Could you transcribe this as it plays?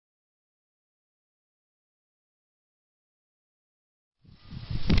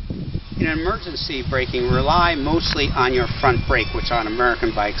In emergency braking, rely mostly on your front brake, which on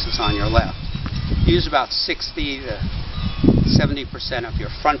American bikes is on your left. Use about 60 to 70% of your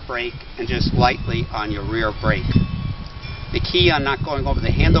front brake and just lightly on your rear brake. The key on not going over the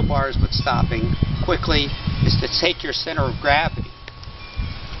handlebars but stopping quickly is to take your center of gravity,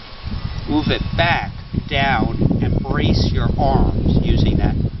 move it back, down, and brace your arms using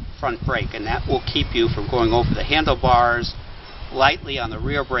that front brake, and that will keep you from going over the handlebars, lightly on the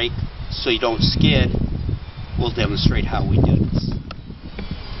rear brake so you don't skid. We'll demonstrate how we do this.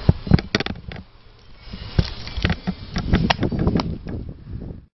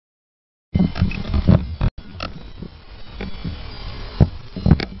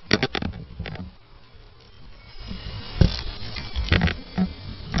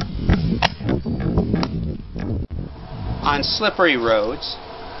 On slippery roads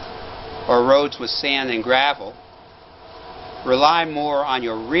or roads with sand and gravel, rely more on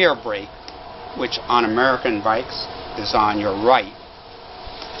your rear brake, which on American bikes is on your right.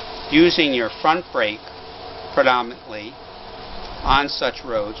 Using your front brake predominantly on such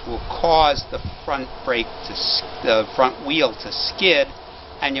roads will cause the front wheel to skid,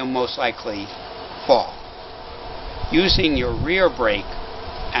 and you'll most likely fall. Using your rear brake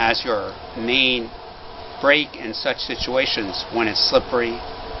as your main brake in such situations when it's slippery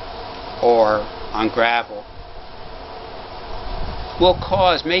or on gravel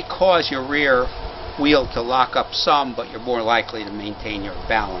may cause your rear wheel to lock up some, but you're more likely to maintain your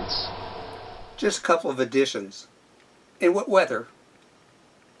balance. Just a couple of additions. In wet weather,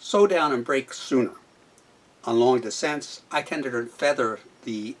 slow down and brake sooner. On long descents, I tend to feather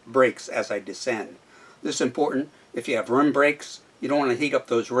the brakes as I descend. This is important. If you have rim brakes, you don't want to heat up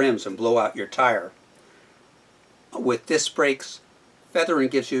those rims and blow out your tire. With disc brakes, feathering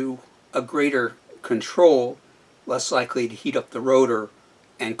gives you a greater control, less likely to heat up the rotor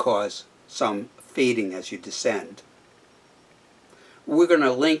and cause some fading as you descend. We're going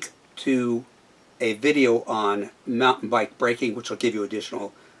to link to a video on mountain bike braking, which will give you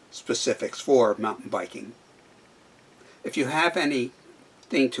additional specifics for mountain biking. If you have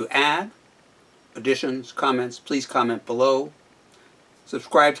anything to add, additions, comments, please comment below.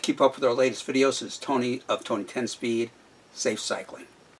 Subscribe to keep up with our latest videos. This is Tony of Tony 10 Speed. Safe cycling.